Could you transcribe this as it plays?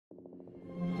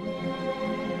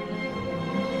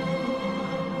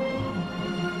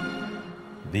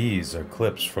These are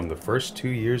clips from the first 2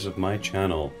 years of my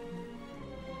channel,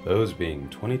 those being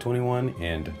 2021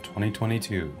 and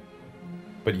 2022.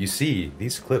 But you see,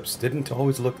 these clips didn't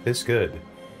always look this good,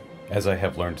 as I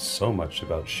have learned so much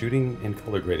about shooting and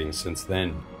color grading since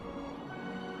then.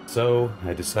 So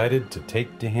I decided to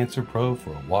take Dehancer Pro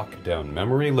for a walk down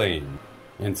memory lane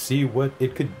and see what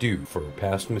it could do for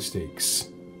past mistakes.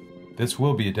 This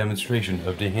will be a demonstration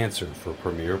of Dehancer for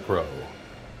Premiere Pro.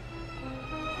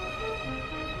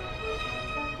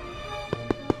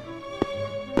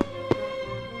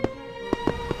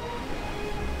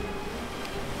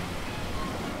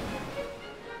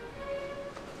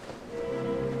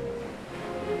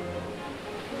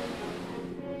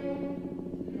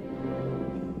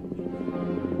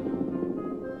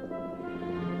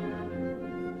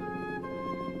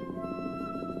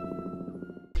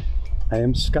 I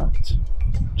am Scott,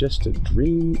 just a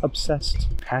dream-obsessed,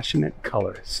 passionate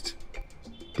colorist.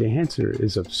 Dehancer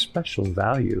is of special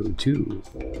value to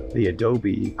the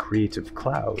Adobe Creative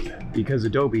Cloud because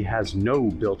Adobe has no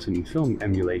built-in film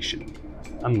emulation,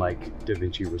 unlike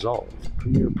DaVinci Resolve.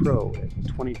 Premiere Pro at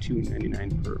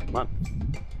 $22.99 per month,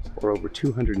 or over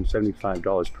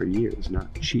 $275 per year is not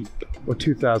cheap, or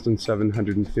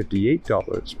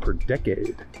 $2,758 per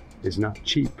decade is not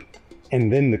cheap. And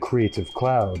then the Creative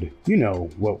Cloud, you know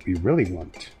what we really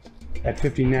want, at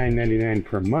 $59.99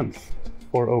 per month,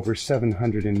 or over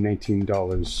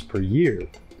 $719 per year,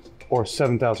 or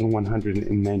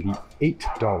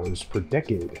 $7,198 per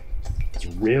decade. It's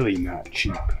really not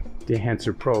cheap.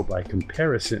 Dehancer Pro, by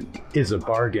comparison, is a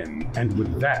bargain. And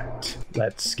with that,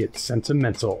 let's get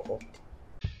sentimental.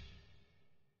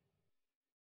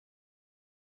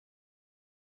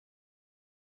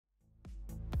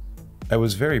 I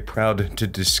was very proud to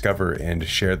discover and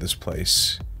share this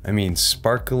place. I mean,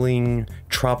 sparkling,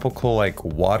 tropical-like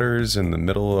waters in the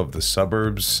middle of the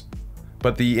suburbs.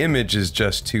 But the image is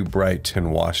just too bright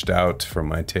and washed out for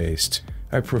my taste.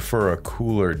 I prefer a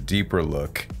cooler, deeper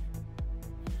look.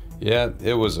 Yeah,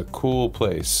 it was a cool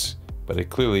place, but I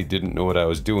clearly didn't know what I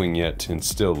was doing yet and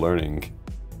still learning.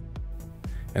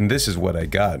 And this is what I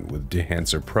got with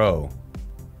Dehancer Pro.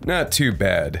 Not too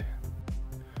bad.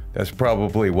 That's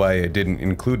probably why I didn't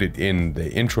include it in the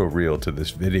intro reel to this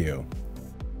video.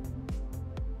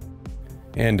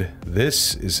 And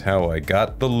this is how I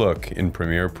got the look in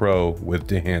Premiere Pro with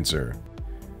Dehancer.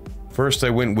 First I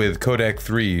went with Kodak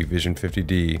 3 Vision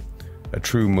 50D, a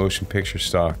true motion picture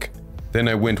stock. Then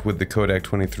I went with the Kodak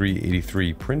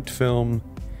 2383 print film,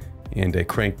 and I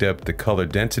cranked up the color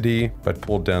density but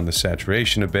pulled down the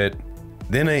saturation a bit.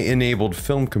 Then I enabled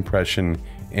film compression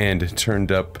and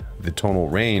turned up the tonal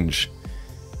range.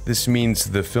 This means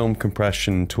the film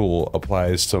compression tool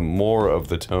applies to more of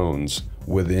the tones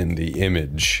within the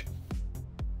image.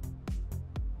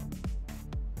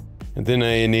 And then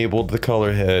I enabled the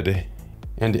color head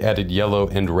and added yellow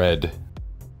and red,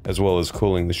 as well as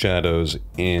cooling the shadows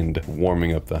and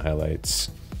warming up the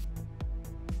highlights.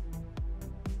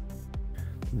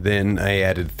 Then I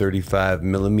added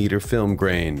 35mm film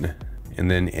grain, and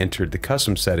then entered the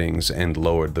custom settings and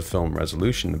lowered the film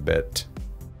resolution a bit.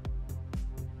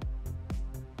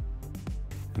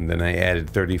 And then I added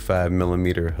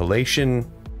 35mm halation.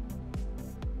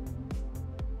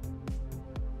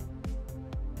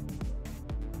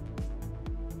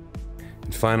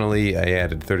 And finally, I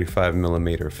added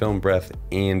 35mm film breadth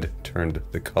and turned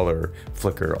the color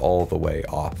flicker all the way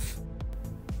off.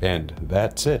 And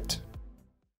that's it.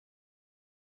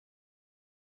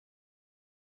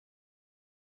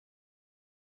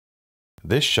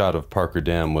 This shot of Parker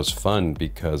Dam was fun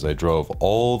because I drove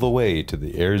all the way to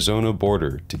the Arizona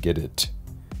border to get it.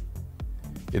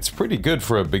 It's pretty good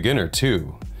for a beginner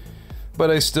too, but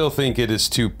I still think it is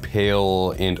too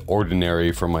pale and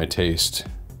ordinary for my taste.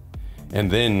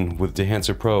 And then with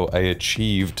Dehancer Pro I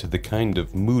achieved the kind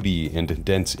of moody and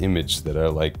dense image that I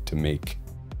like to make.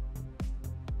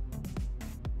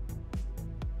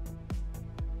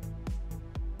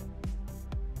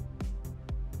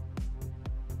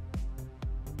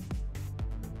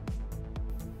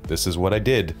 This is what I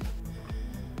did.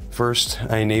 First,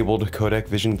 I enabled Kodak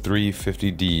Vision 3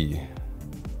 50D.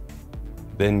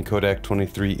 Then Kodak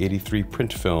 2383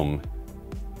 print film.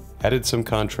 Added some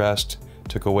contrast,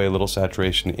 took away a little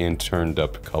saturation, and turned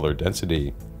up color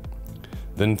density.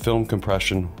 Then film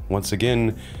compression, once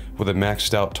again with a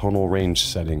maxed out tonal range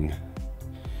setting.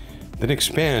 Then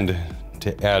expand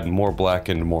to add more black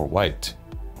and more white.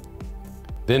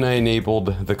 Then I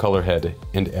enabled the color head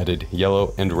and added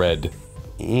yellow and red,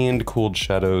 and cooled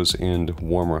shadows and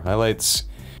warmer highlights.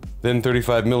 Then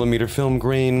 35mm film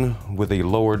grain with a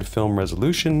lowered film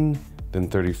resolution, then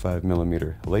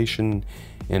 35mm halation,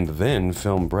 and then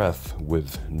film breadth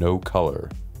with no color.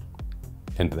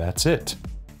 And that's it.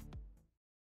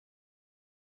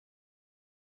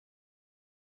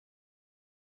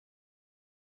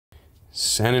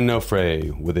 San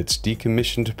Onofre, with its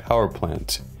decommissioned power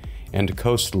plant and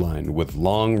coastline with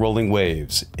long rolling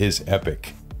waves, is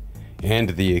epic.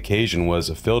 And the occasion was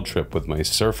a field trip with my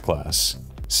surf class.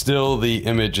 Still, the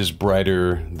image is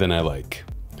brighter than I like.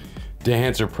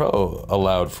 Dehancer Pro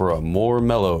allowed for a more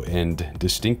mellow and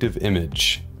distinctive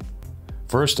image.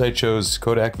 First I chose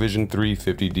Kodak Vision 3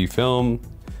 50D film,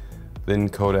 then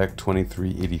Kodak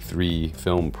 2383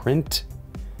 film print,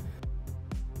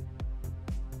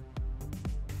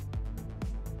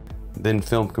 then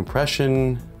film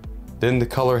compression, then the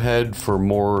color head for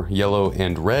more yellow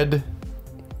and red,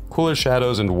 cooler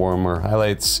shadows and warmer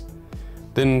highlights,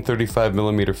 then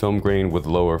 35mm film grain with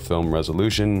lower film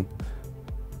resolution,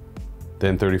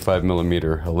 then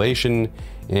 35mm halation,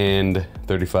 and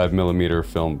 35mm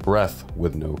film breadth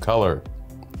with no color.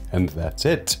 And that's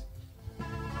it.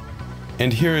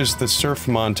 And here is the surf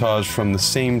montage from the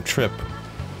same trip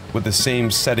with the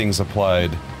same settings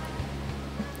applied.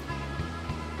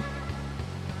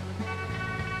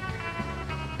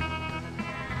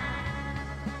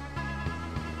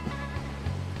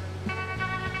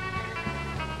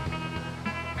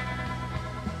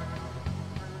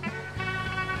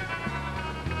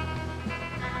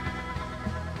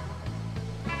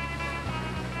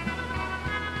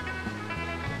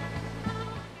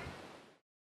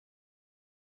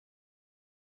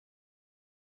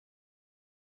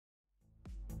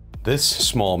 This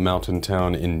small mountain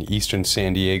town in eastern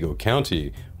San Diego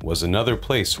County was another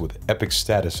place with epic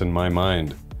status in my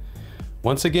mind.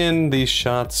 Once again, these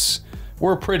shots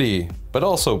were pretty, but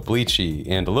also bleachy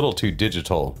and a little too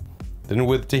digital. Then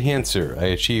with Dehancer, I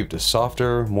achieved a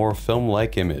softer, more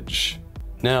film-like image.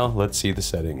 Now let's see the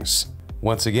settings.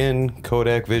 Once again,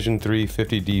 Kodak Vision 3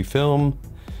 50D film,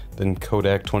 then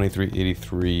Kodak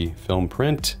 2383 film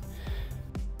print,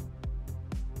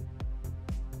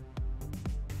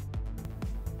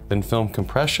 then film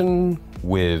compression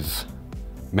with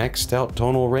maxed out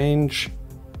tonal range,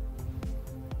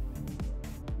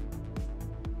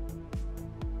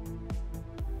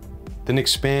 then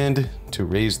expand to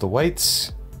raise the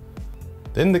whites,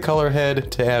 then the color head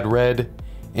to add red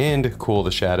and cool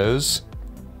the shadows,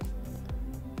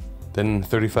 then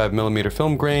 35mm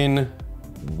film grain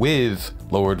with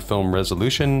lowered film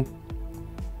resolution,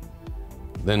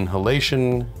 then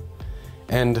halation,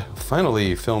 and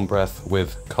finally film breadth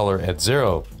with color at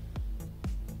 0.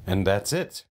 And that's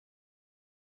it.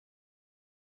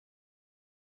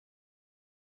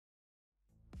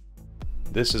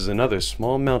 This is another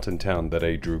small mountain town that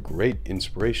I drew great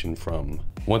inspiration from.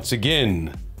 Once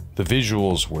again, the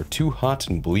visuals were too hot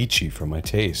and bleachy for my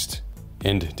taste,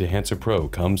 and Dehancer Pro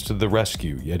comes to the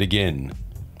rescue yet again.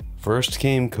 First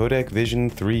came Kodak Vision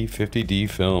 3 50D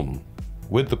film,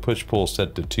 with the push-pull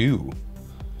set to 2.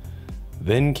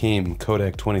 Then came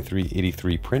Kodak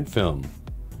 2383 print film.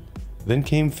 Then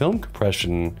came film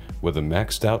compression with a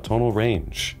maxed out tonal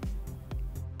range.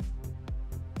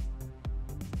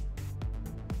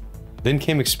 Then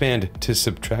came expand to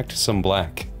subtract some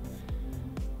black.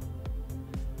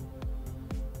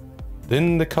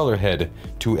 Then the color head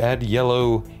to add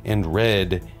yellow and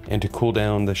red and to cool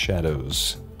down the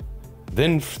shadows.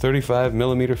 Then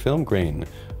 35mm film grain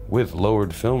with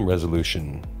lowered film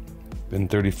resolution. Then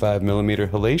 35mm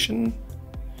halation,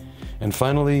 and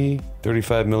finally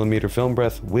 35mm film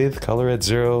breadth with color at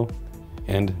 0,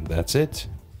 and that's it.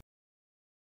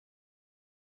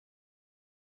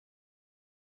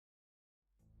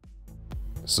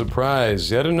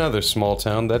 Surprise, yet another small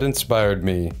town that inspired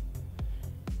me.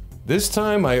 This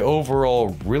time I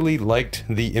overall really liked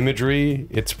the imagery.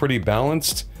 It's pretty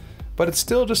balanced, but it's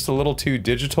still just a little too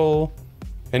digital,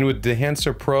 and with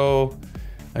Dehancer Pro,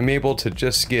 I'm able to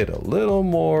just get a little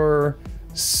more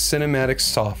cinematic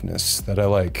softness that I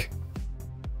like.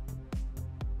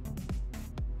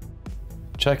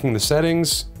 Checking the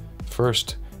settings,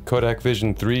 first Kodak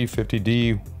Vision 3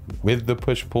 50D with the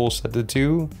push-pull set to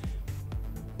 2,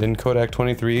 then Kodak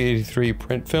 2383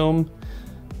 print film,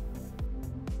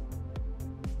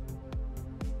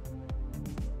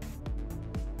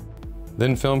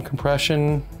 then film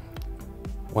compression.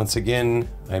 Once again,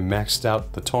 I maxed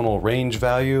out the tonal range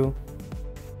value,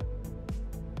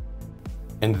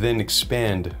 and then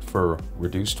expand for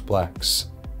reduced blacks.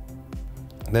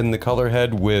 Then the color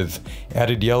head with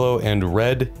added yellow and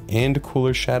red and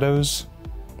cooler shadows.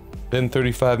 Then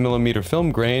 35mm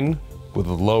film grain with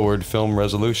lowered film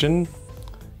resolution.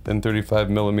 Then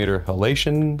 35mm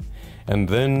halation, and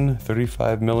then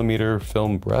 35mm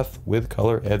film breadth with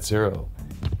color at 0.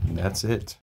 And that's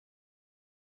it.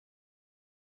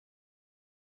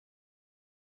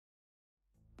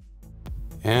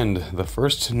 And the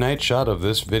first night shot of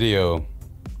this video.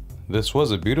 This was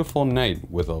a beautiful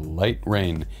night with a light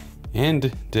rain,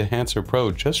 and Dehancer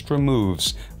Pro just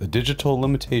removes the digital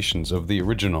limitations of the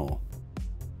original.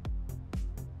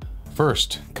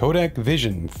 First, Kodak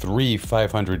Vision 3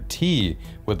 500T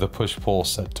with the push-pull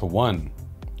set to 1.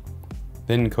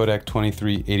 Then Kodak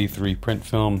 2383 print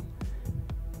film.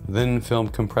 Then film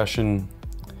compression.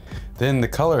 Then the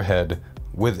color head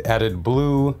with added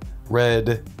blue,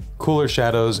 red, cooler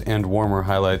shadows, and warmer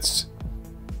highlights.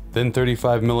 Then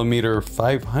 35mm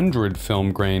 500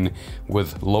 film grain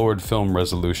with lowered film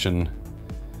resolution.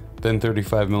 Then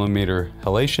 35mm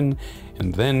halation,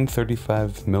 and then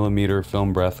 35mm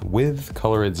film breath with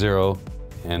color at 0,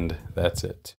 and that's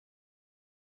it.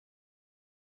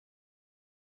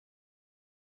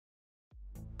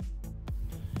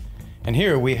 And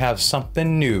here we have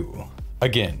something new.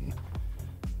 Again,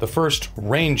 the first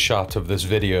rain shot of this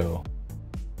video.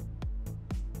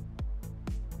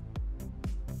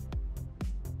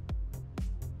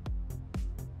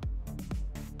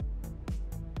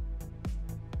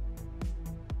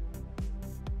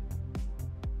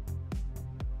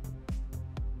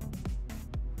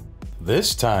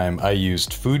 This time I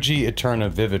used Fuji Eterna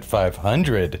Vivid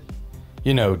 500,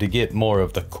 you know, to get more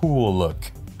of the cool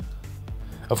look.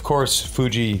 Of course,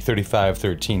 Fuji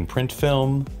 3513 print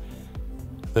film,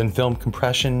 then film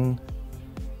compression,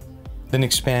 then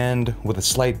expand with a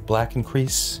slight black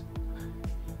increase,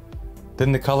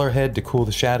 then the color head to cool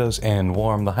the shadows and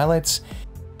warm the highlights,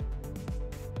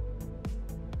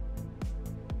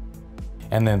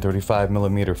 and then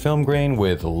 35mm film grain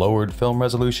with lowered film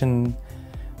resolution,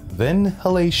 then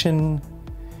halation,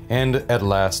 and at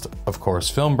last, of course,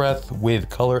 film breath with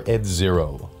color at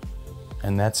 0.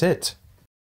 And that's it.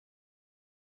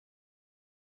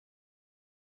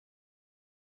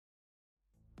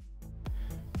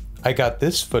 I got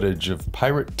this footage of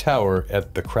Pirate Tower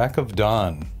at the crack of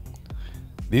dawn.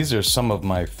 These are some of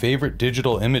my favorite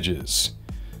digital images,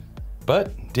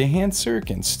 but Dehancer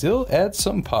can still add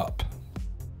some pop.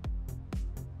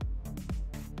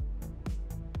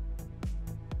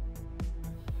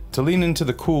 To lean into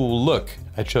the cool look,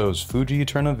 I chose Fuji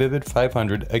Eterna Vivid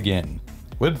 500 again,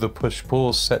 with the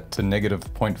push-pull set to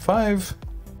 -0.5,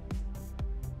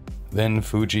 then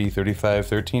Fuji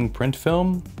 3513 print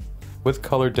film, with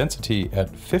color density at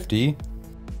 50,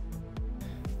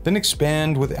 then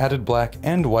expand with added black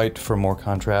and white for more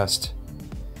contrast,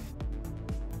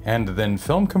 and then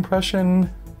film compression,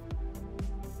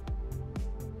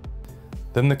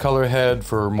 then the color head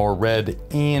for more red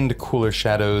and cooler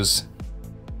shadows,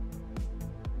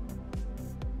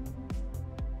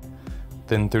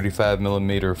 then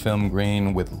 35mm film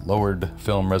grain with lowered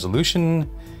film resolution,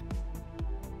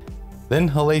 then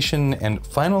halation, and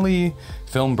finally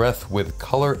film breath with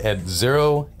color at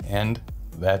 0, and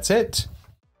that's it.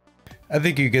 I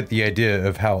think you get the idea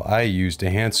of how I use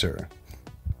Dehancer.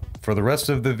 For the rest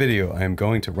of the video, I am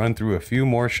going to run through a few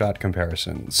more shot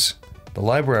comparisons. The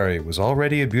library was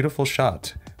already a beautiful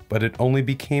shot, but it only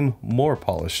became more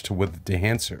polished with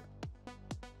Dehancer.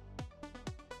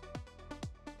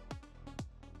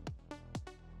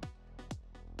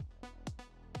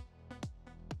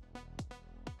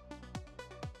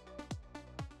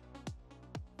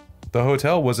 The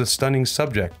hotel was a stunning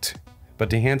subject, but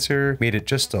Dehancer made it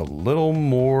just a little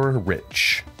more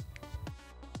rich.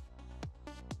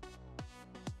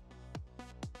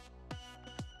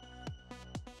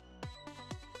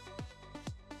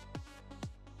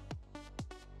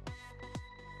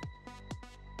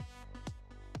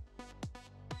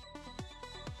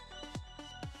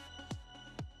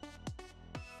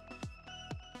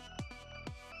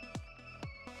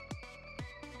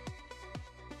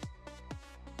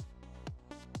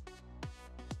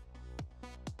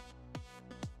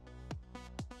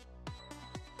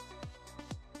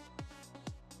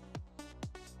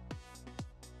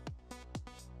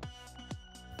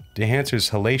 Dehancer's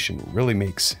halation really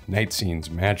makes night scenes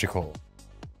magical.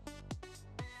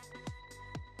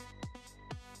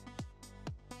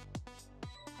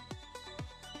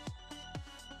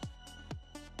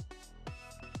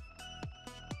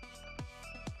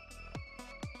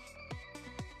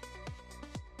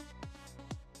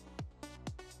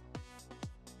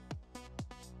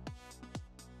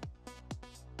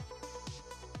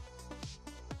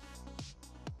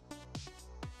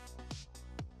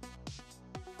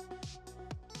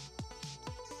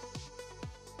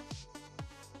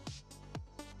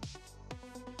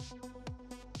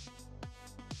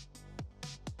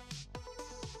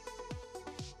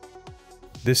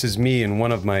 This is me in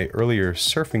one of my earlier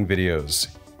surfing videos,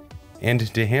 and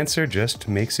Dehancer just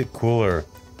makes it cooler.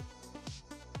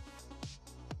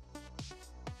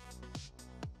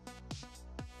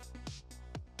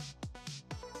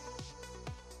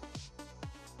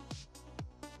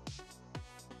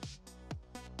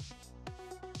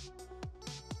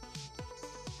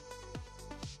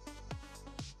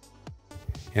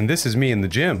 And this is me in the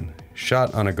gym,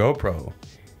 shot on a GoPro,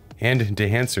 and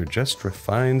Dehancer just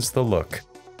refines the look.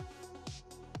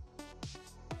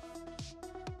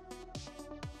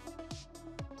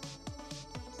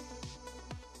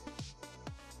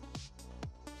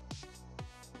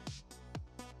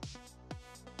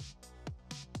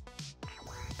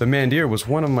 The Mandir was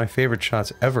one of my favorite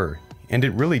shots ever, and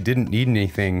it really didn't need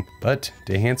anything, but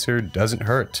Dehancer doesn't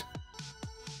hurt.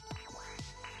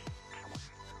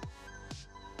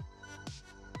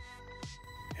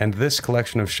 And this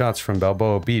collection of shots from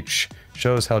Balboa Beach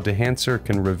shows how Dehancer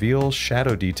can reveal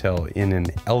shadow detail in an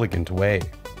elegant way.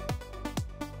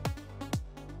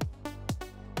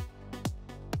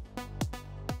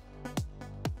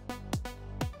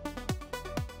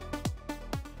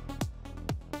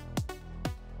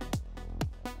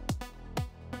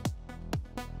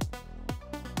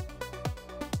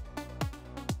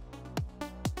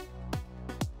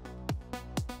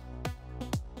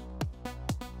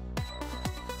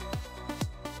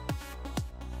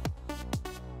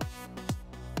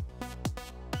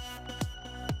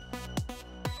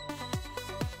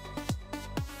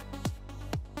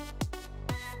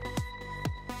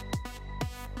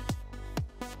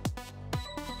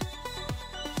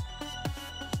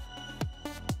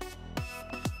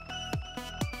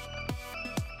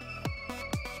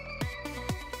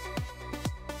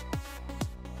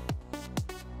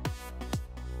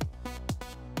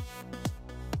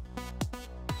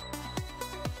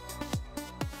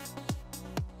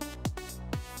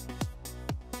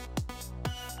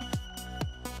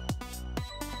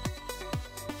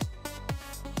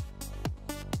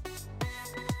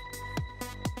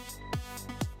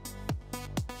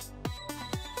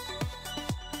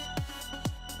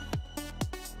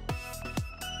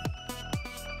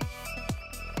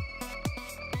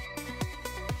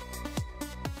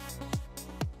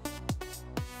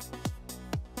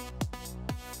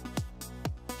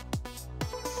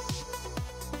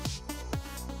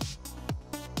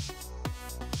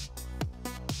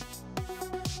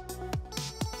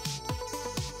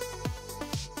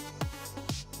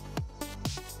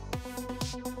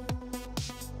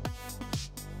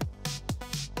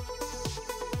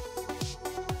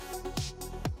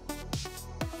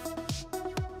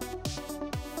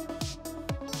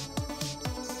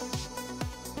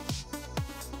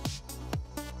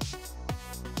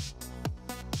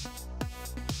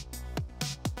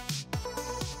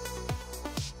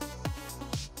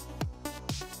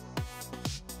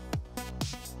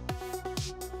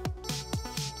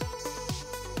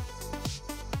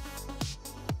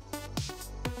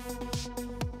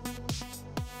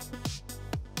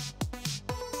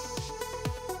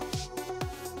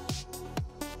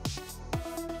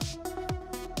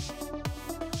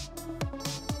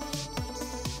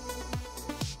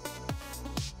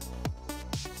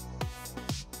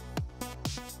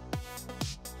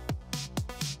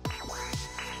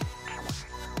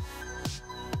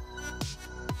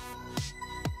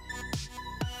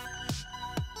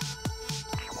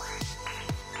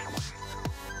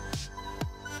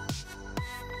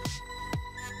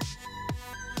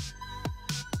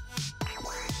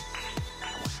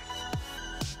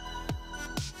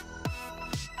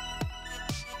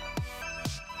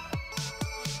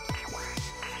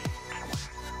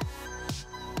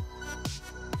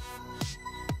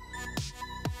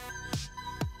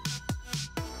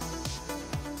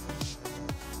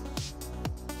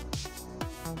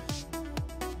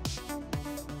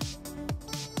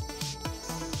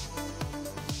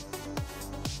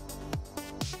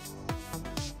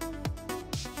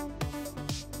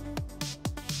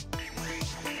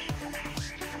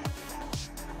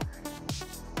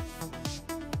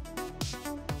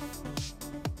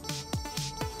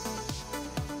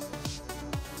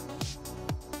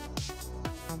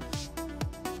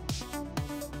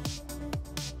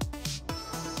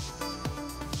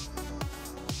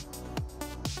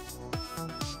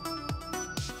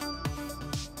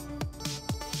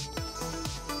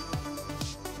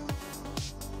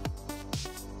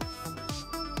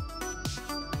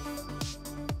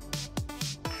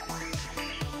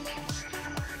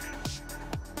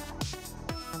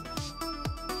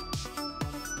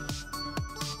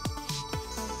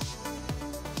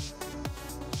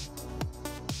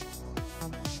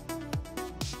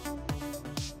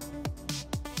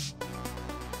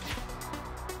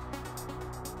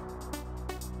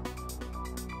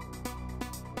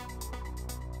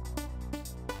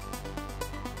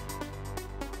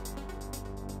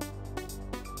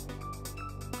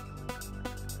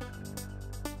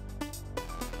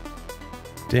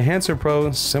 Dehancer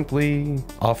Pro simply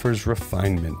offers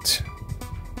refinement.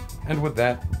 And with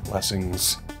that,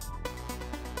 blessings.